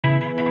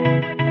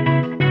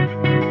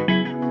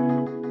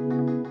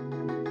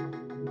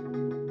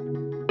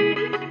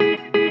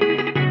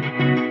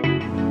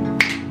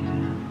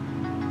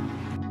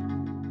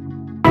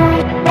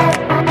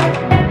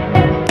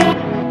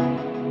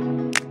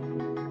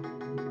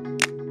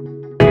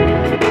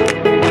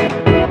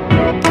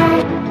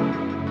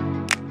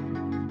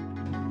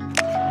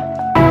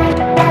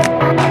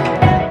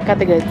Got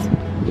the goods.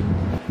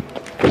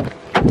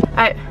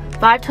 Alright,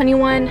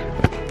 5:21.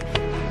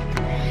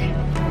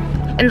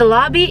 In the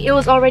lobby, it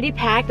was already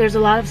packed. There's a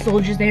lot of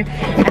soldiers there.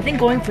 I think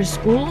going for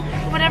school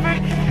or whatever.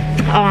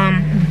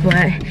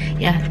 But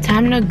yeah,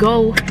 time to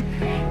go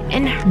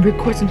and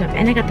record some stuff.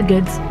 And I got the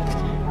goods.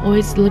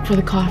 Always look for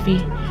the coffee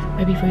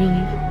right before you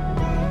leave.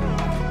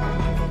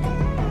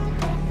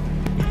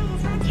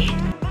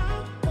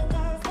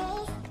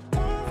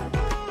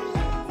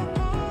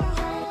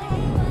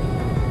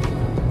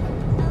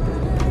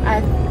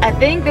 I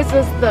think this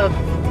was the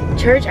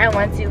church I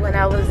went to when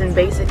I was in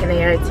basic and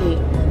ART.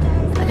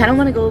 I kind of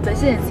want to go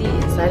visit and see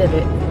inside of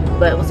it,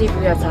 but we'll see if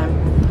we got time.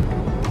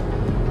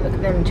 Look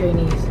at them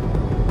trainees.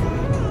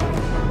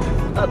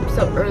 Up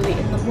so early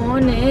in the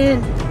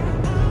morning.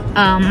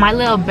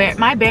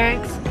 My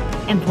barracks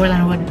in Fort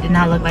Leonard Wood did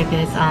not look like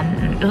this.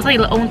 It was like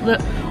a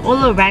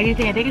little raggedy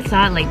thing. I think I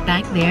saw it like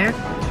back there.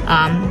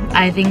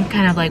 I think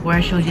kind of like where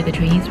I showed you the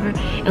trainees were.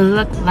 It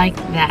looked like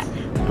that,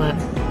 but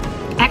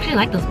I actually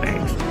like those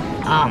barracks.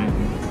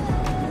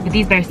 But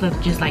these barracks look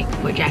just like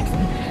Fort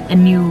Jackson,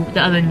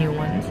 the other new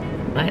ones.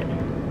 But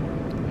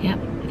yeah, I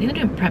think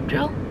they're doing prep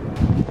drill.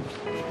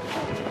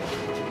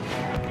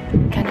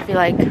 Kind of feel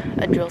like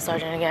a drill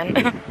sergeant again.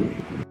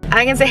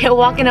 I can say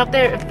walking up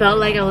there, it felt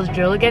like I was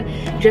drill again,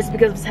 just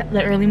because it was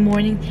the early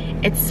morning.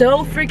 It's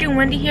so freaking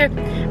windy here,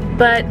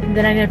 but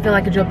then I didn't feel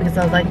like a drill because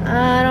I was like,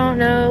 I don't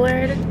know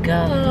where to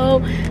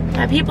go.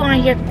 My people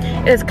aren't here.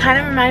 It's kind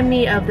of reminded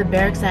me of the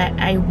barracks that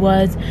I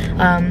was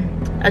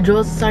a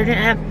drill sergeant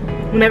at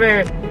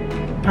whenever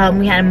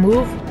we had to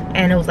move,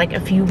 and it was like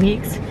a few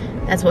weeks.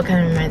 That's what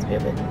kind of reminds me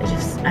of it. It's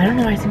just, I don't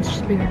know why it seems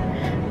just bigger,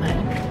 but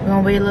we're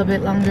gonna wait a little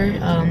bit longer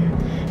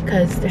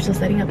because they're still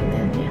setting up, and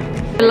then yeah.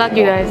 Good luck,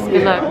 you guys.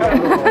 Good luck.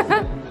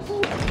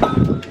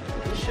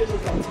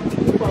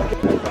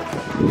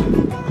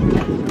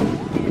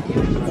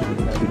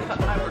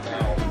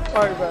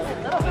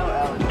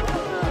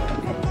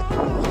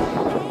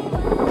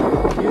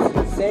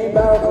 Same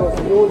battles,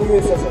 full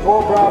use as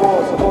 4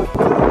 Bravos.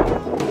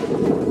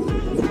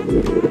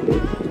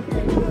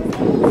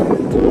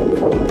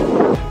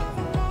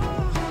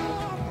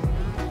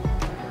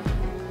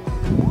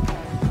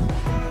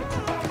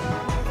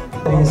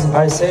 Is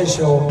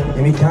essential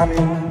in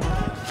becoming.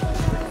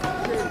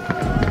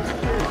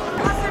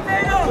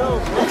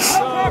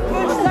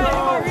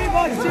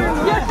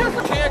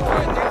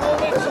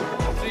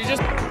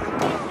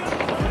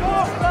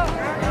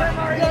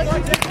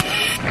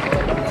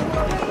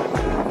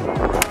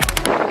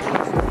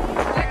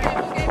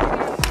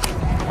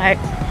 Alright,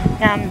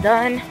 now I'm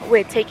done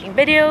with taking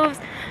videos.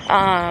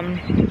 I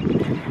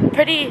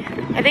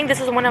think this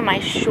is one of my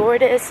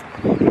shortest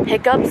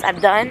pickups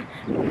I've done,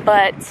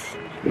 but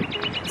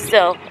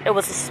still, it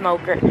was a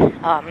smoker.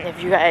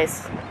 If you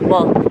guys,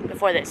 well,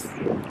 before this,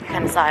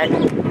 kind of saw it.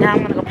 Now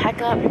I'm gonna go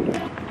pack up,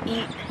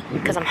 eat,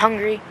 because I'm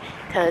hungry,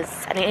 because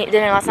I didn't eat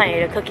dinner last night. I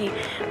ate a cookie,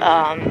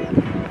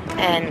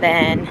 and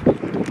then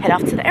head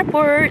off to the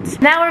airport.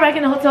 Now we're back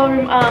in the hotel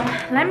room.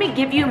 Let me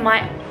give you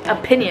my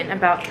opinion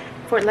about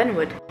Fort Leonard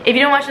Wood. If you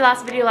didn't watch the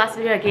last video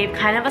I gave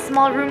kind of a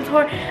small room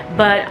tour,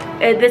 but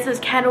this is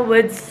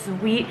Candlewood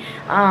Suite,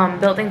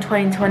 building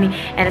 2020,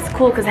 and it's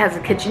cool because it has a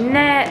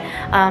kitchenette.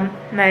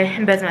 My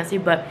bed's messy,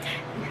 but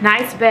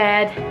nice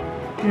bed,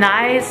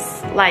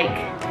 nice like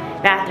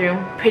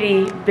bathroom,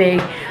 pretty big.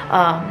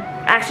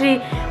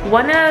 Actually,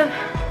 one of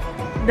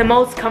the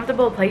most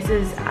comfortable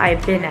places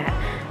I've been at.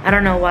 I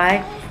don't know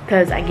why,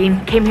 because I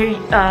came here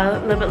a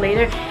little bit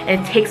later,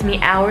 and it takes me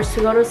hours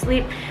to go to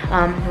sleep,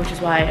 which is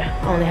why I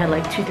only had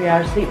like 2-3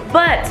 hours sleep,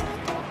 but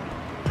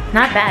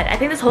not bad. I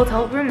think this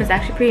hotel room is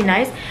actually pretty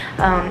nice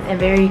and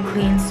very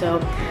clean,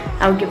 so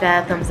I would give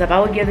that a thumbs up. I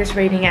would give this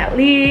rating at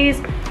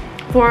least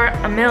for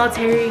a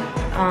military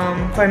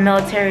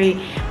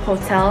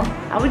hotel.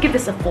 I would give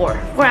this a 4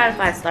 out of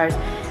 5 stars,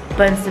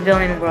 but in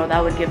civilian world, I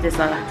would give this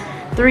a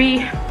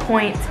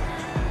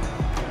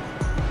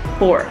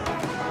 3.4.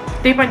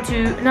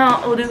 3.2, no,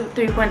 we'll do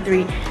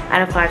 3.3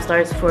 out of 5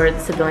 stars for the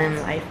civilian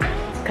life.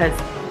 Because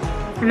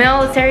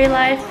military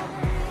life,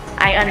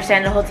 I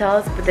understand the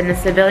hotels, but then the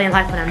civilian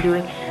life when I'm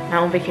doing my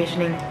own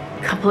vacationing,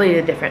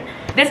 completely different.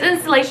 This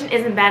installation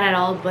isn't bad at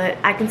all, but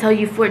I can tell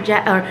you Fort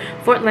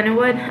Leonard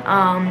Wood,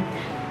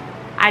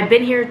 I've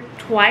been here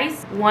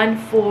twice. One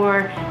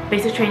for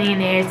basic training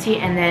in ART,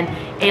 and then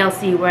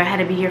ALC, where I had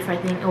to be here for, I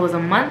think it was a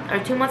month or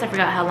 2 months, I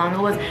forgot how long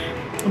it was.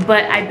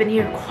 But I've been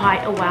here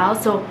quite a while,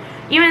 so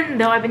even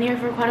though I've been here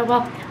for quite a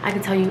while, I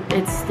can tell you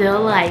it's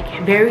still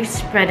like very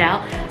spread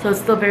out, so it's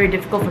still very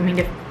difficult for me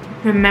to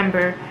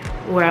remember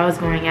where I was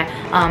going at.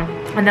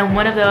 And then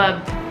one of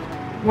the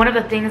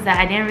things that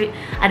I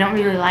don't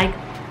really like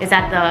is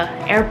that the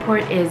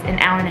airport is an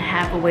hour and a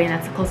half away, and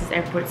that's the closest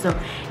airport. So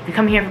if you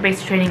come here for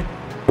basic training,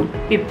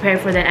 be prepared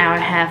for the hour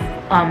and a half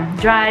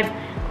drive.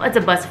 Well, it's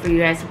a bus for you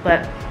guys,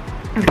 but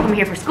if you come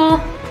here for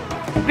school,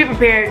 be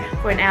prepared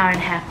for an hour and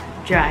a half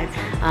drive.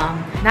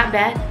 Not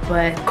bad,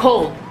 but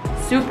cold.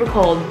 Super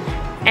cold,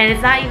 and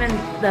it's not even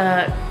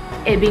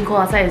it being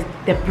cold outside, is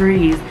the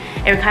breeze.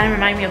 It kind of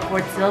reminded me of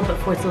Fort Sill, but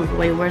Fort Sill is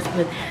way worse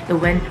with the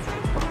wind.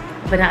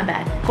 but not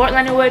bad. Fort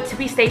Leonard Wood, to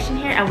be stationed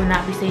here, I would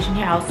not be stationed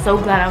here. I was so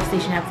glad I was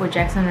stationed at Fort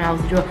Jackson when I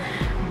was a drill.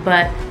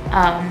 But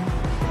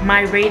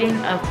my rating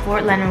of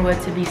Fort Leonard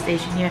Wood to be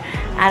stationed here,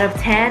 out of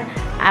 10,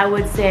 I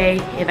would say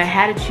if I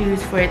had to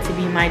choose for it to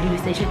be my duty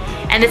station,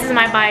 and this is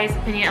my biased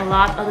opinion, a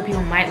lot of other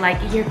people might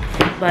like it here,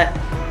 but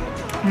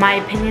my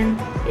opinion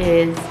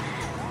is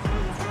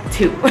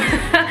 2.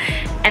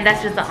 And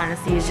that's just the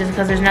honesty. It's just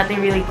because there's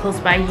nothing really close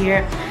by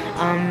here.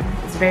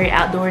 It's very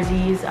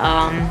outdoorsy,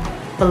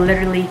 but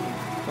literally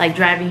like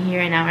driving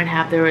here an hour and a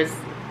half, there was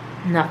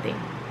nothing,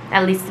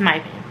 at least in my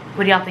opinion.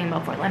 What do y'all think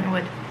about Fort Leonard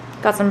Wood?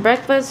 Got some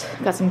breakfast,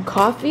 got some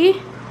coffee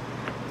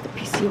the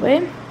PC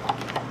way,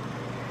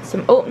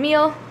 some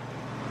oatmeal,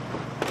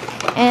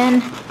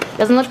 and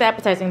doesn't look that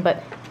appetizing,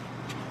 but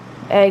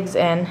eggs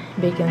and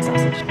bacon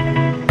sausage.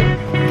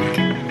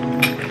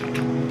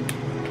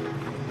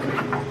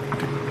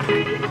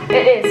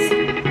 It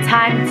is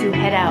time to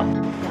head out.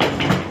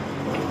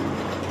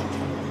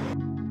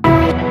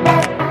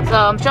 So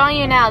I'm showing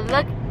you now,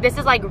 look, this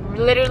is like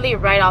literally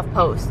right off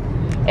post.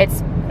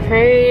 It's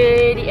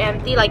pretty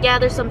empty, like yeah,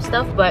 there's some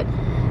stuff, but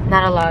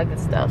not a lot of good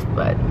stuff.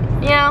 But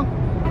you know,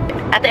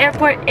 at the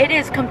airport, it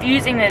is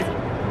confusing to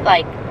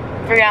like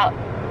figure out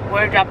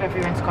where to drop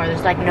everyone's car.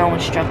 There's like no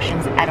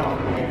instructions at all.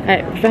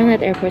 Alright, we're finally at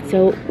the airport.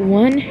 So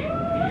one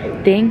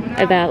thing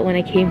about when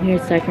I came here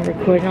so I can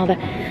record and all that,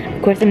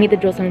 of course I meet the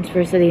drill sergeants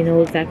first so they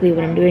know exactly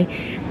what I'm doing.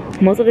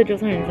 Most of the drill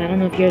sergeants, I don't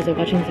know if you guys are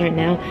watching this right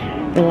now,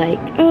 they're like,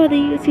 oh, the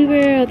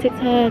YouTuber,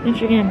 TikTok,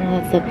 Instagram, and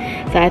all that stuff.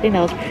 So I think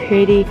that was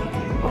pretty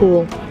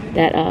cool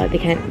that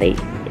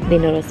they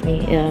noticed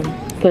me,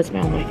 put a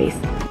smile on my face.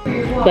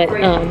 But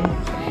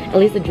at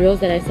least the drills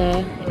that I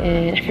saw,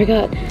 and I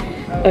forgot,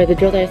 or the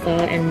drill that I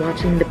saw and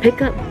watching the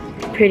pickup,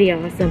 pretty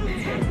awesome.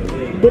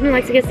 Wouldn't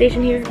like to get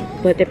stationed here,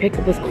 but their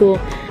pickup was cool.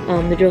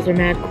 The drills were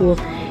mad cool,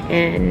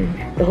 and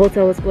the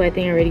hotel was cool. I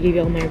think I already gave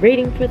you all my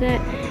rating for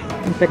that.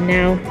 But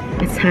now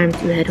it's time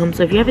to head home.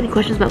 So if you have any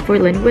questions about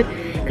Fort Leonard Wood,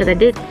 because I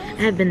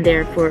have been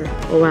there for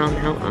a while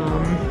now,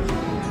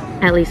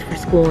 at least for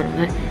school and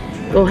all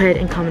that, go ahead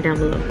and comment down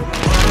below.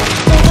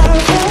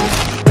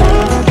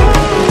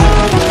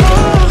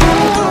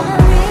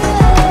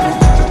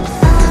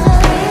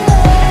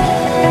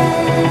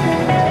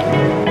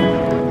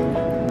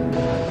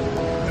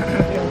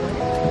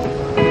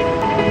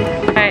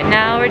 Alright,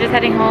 now we're just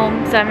heading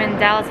home. So I'm in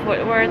Dallas,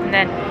 Fort Worth, and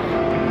then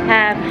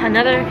have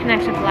another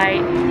connection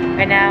flight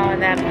right now,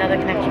 and then have another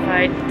connection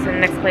flight to the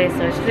next place.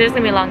 So it's just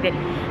gonna be a long day.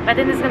 But I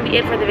think this is gonna be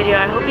it for the video.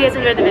 I hope you guys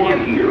enjoyed the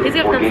video. Please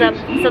give a thumbs up.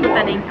 Still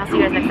defending. I'll see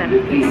you guys next time.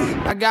 Peace.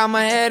 I got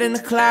my head in the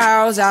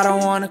clouds, I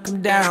don't wanna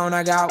come down.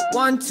 I got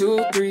 1,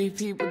 2, 3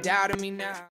 people doubting me now.